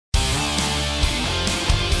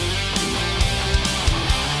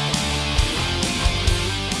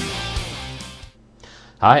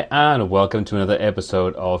Hi and welcome to another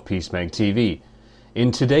episode of PeaceMeg TV.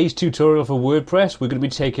 In today's tutorial for WordPress, we're going to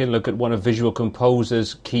be taking a look at one of Visual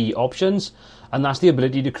Composer's key options, and that's the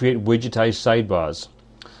ability to create widgetized sidebars.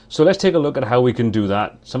 So let's take a look at how we can do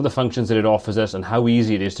that, some of the functions that it offers us, and how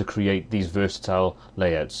easy it is to create these versatile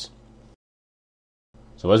layouts.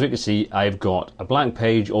 So as we can see, I've got a blank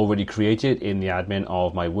page already created in the admin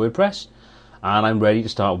of my WordPress, and I'm ready to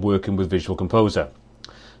start working with Visual Composer.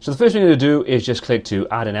 So the first thing we're going to do is just click to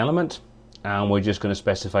add an element, and we're just going to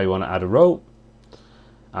specify we want to add a row,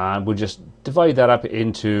 and we'll just divide that up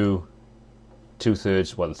into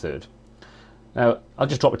 2/3, 1/3. Now I'll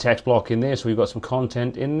just drop a text block in there so we've got some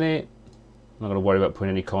content in there. I'm not going to worry about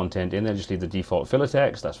putting any content in there, just leave the default filler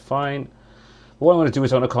text, that's fine. But what I'm going to do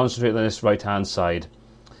is I'm going to concentrate on this right hand side,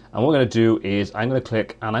 and what I'm going to do is I'm going to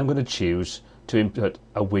click and I'm going to choose to input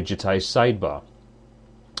a widgetized sidebar,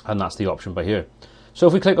 and that's the option by here. So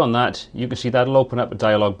if we click on that, you can see that'll open up a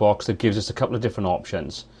dialog box that gives us a couple of different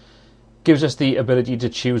options. Gives us the ability to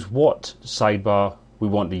choose what sidebar we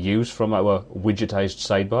want to use from our widgetized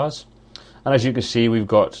sidebars. And as you can see, we've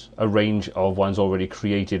got a range of ones already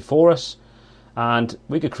created for us. And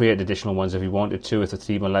we could create additional ones if we wanted to, if the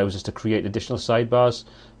theme allows us to create additional sidebars.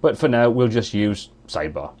 But for now, we'll just use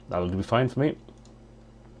sidebar. That'll be fine for me.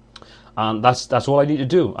 And that's all I need to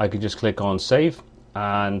do. I can just click on save,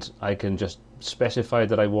 and I can just specify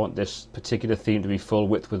that I want this particular theme to be full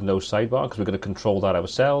width with no sidebar, because we're going to control that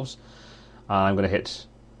ourselves. And I'm going to hit,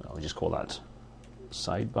 I'll just call that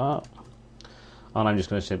sidebar, and I'm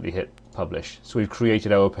just going to simply hit publish. So we've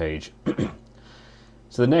created our page.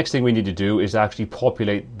 So the next thing we need to do is actually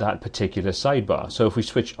populate that particular sidebar. So if we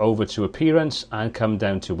switch over to appearance and come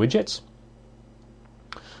down to widgets,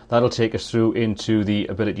 that'll take us through into the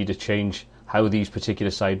ability to change how these particular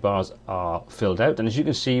sidebars are filled out. And as you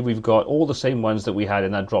can see, we've got all the same ones that we had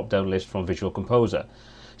in that drop-down list from Visual Composer.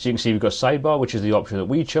 So you can see we've got sidebar, which is the option that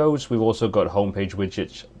we chose. We've also got homepage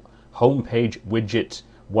widget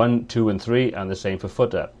 1, 2, and 3, and the same for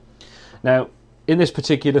footer. Now, in this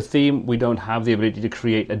particular theme, we don't have the ability to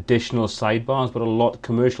create additional sidebars, but a lot of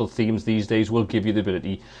commercial themes these days will give you the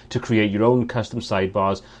ability to create your own custom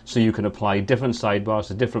sidebars, so you can apply different sidebars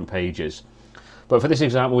to different pages. But for this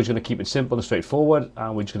example, we're just going to keep it simple and straightforward,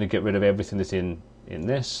 and we're just going to get rid of everything that's in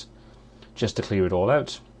this, just to clear it all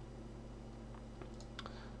out.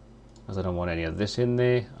 As I don't want any of this in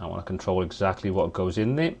there, I want to control exactly what goes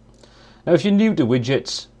in there. Now, if you're new to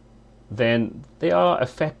widgets, then they are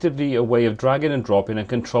effectively a way of dragging and dropping and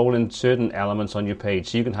controlling certain elements on your page.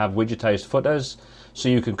 So you can have widgetized footers, so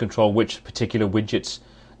you can control which particular widgets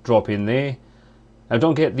drop in there. Now,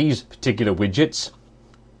 don't get these particular widgets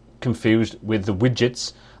confused with the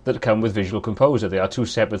widgets that come with Visual Composer. They are two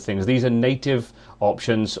separate things. These are native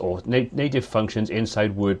options or native functions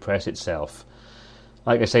inside WordPress itself.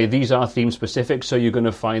 Like I say, these are theme specific, so you're going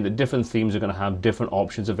to find that different themes are going to have different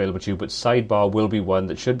options available to you, but sidebar will be one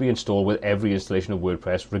that should be installed with every installation of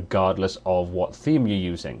WordPress, regardless of what theme you're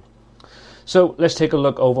using. So let's take a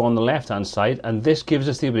look over on the left hand side, and this gives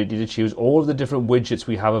us the ability to choose all of the different widgets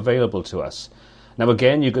we have available to us. Now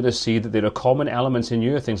again, you're going to see that there are common elements in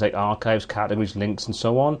here, things like archives, categories, links, and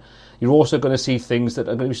so on. You're also going to see things that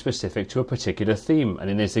are going to be specific to a particular theme. And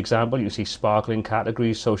in this example, you see sparkling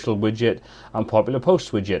categories, social widget, and popular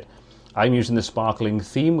post widget. I'm using the sparkling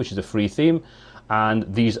theme, which is a free theme, and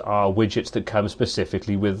these are widgets that come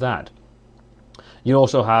specifically with that. You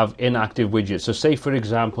also have inactive widgets. So say, for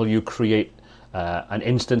example, you create an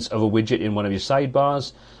instance of a widget in one of your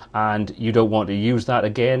sidebars, and you don't want to use that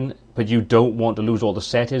again, but you don't want to lose all the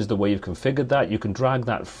settings the way you've configured that. You can drag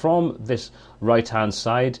that from this right hand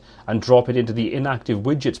side and drop it into the inactive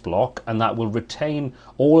widgets block, and that will retain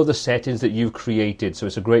all of the settings that you've created. So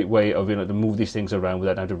it's a great way of to move these things around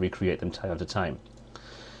without having to recreate them time after time.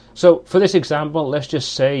 So for this example, let's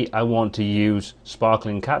just say I want to use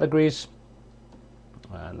sparkling categories,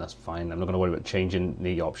 and that's fine. I'm not going to worry about changing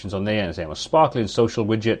the options on there. And say I'm a sparkling social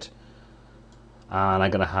widget, and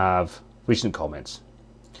I'm going to have recent comments.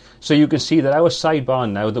 So you can see that our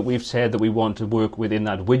sidebar now that we've said that we want to work within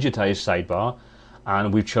that widgetized sidebar,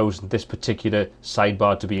 and we've chosen this particular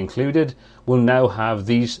sidebar to be included, will now have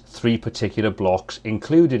these three particular blocks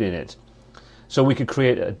included in it. So we could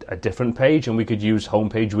create a different page, and we could use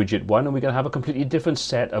homepage widget 1, and we're going to have a completely different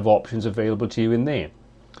set of options available to you in there.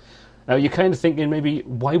 Now you're kind of thinking, maybe,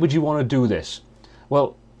 why would you want to do this?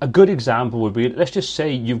 Well, a good example would be, let's just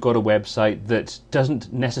say you've got a website that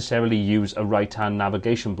doesn't necessarily use a right-hand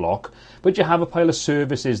navigation block, but you have a pile of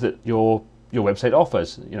services that your website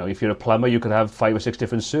offers. You know, if you're a plumber, you could have 5 or 6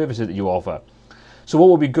 different services that you offer. So what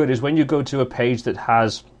would be good is when you go to a page that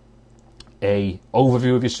has a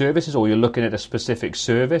overview of your services, or you're looking at a specific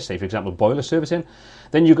service, say for example boiler servicing,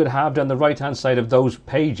 then you could have down the right hand side of those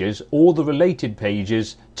pages all the related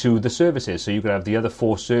pages to the services. So you could have the other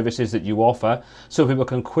 4 services that you offer, so people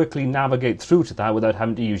can quickly navigate through to that without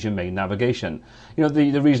having to use your main navigation. You know,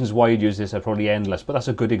 the reasons why you'd use this are probably endless, but that's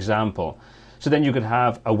a good example. So then you could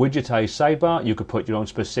have a widgetized sidebar. You could put your own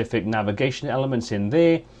specific navigation elements in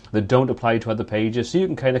there that don't apply to other pages, so you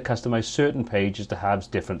can kind of customize certain pages to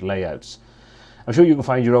have different layouts. I'm sure you can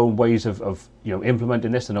find your own ways of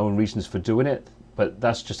implementing this and own reasons for doing it, but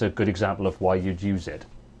that's just a good example of why you'd use it.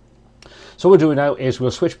 So what we'll do now is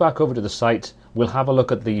we'll switch back over to the site, we'll have a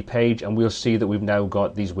look at the page, and we'll see that we've now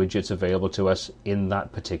got these widgets available to us in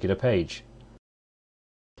that particular page.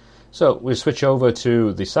 So we'll switch over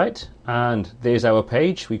to the site, and there's our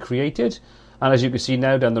page we created, and as you can see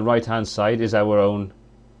now down the right hand side is our own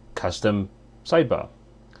custom sidebar.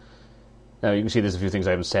 Now you can see there's a few things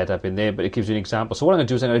I haven't set up in there, but it gives you an example. So what I'm going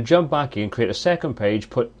to do is I'm going to jump back in, create a second page,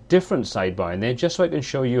 put different sidebar in there just so I can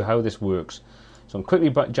show you how this works. So I'm quickly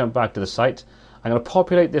jump back to the site. I'm going to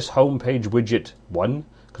populate this home page widget 1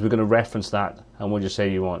 because we're going to reference that, and we'll just say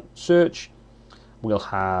you want search. We'll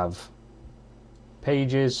have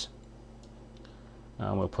pages,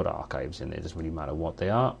 and we'll put archives in there. It doesn't really matter what they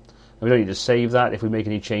are. And we don't need to save that. If we make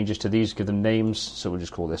any changes to these, give them names. So we'll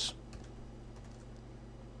just call this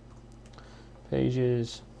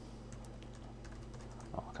pages,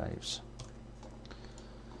 archives,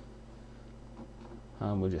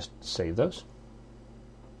 and we'll just save those.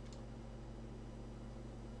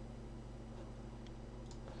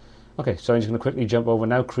 Okay, so I'm just going to quickly jump over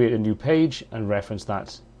now, create a new page and reference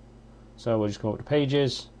that. So we'll just go up to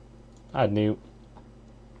pages, add new,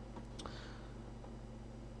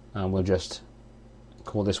 and we'll just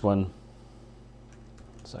call this one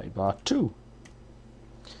sidebar 2.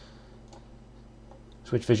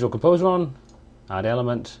 Switch Visual Composer on, add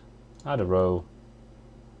element, add a row,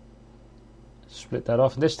 split that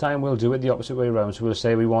off. This time we'll do it the opposite way around. So we'll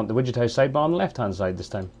say we want the widgetized sidebar on the left hand side this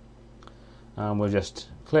time. And we'll just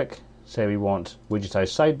click, say we want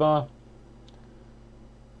widgetized sidebar.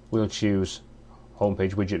 We'll choose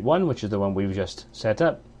homepage widget 1, which is the one we've just set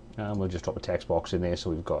up. And we'll just drop a text box in there so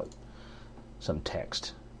we've got some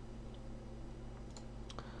text.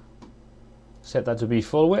 Set that to be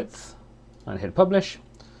full width and hit publish,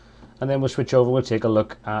 and then we'll switch over. We'll take a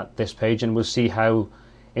look at this page and we'll see how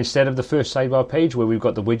instead of the first sidebar page where we've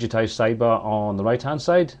got the widgetized sidebar on the right hand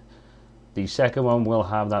side, the second one will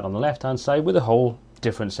have that on the left hand side with a whole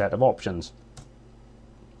different set of options.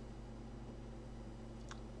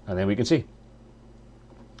 And then we can see.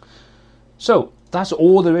 So that's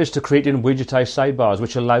all there is to creating widgetized sidebars,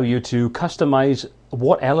 which allow you to customize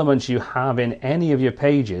what elements you have in any of your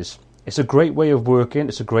pages. It's a great way of working.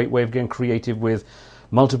 It's a great way of getting creative with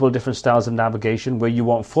multiple different styles of navigation where you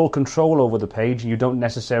want full control over the page and you don't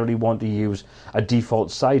necessarily want to use a default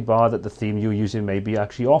sidebar that the theme you're using may be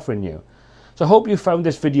actually offering you. So I hope you found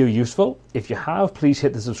this video useful. If you have, please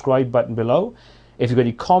hit the subscribe button below. If you've got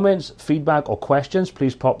any comments, feedback or questions,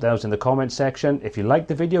 please pop those in the comment section. If you liked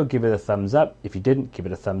the video, give it a thumbs up. If you didn't, give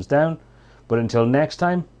it a thumbs down. But until next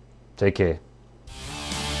time, take care.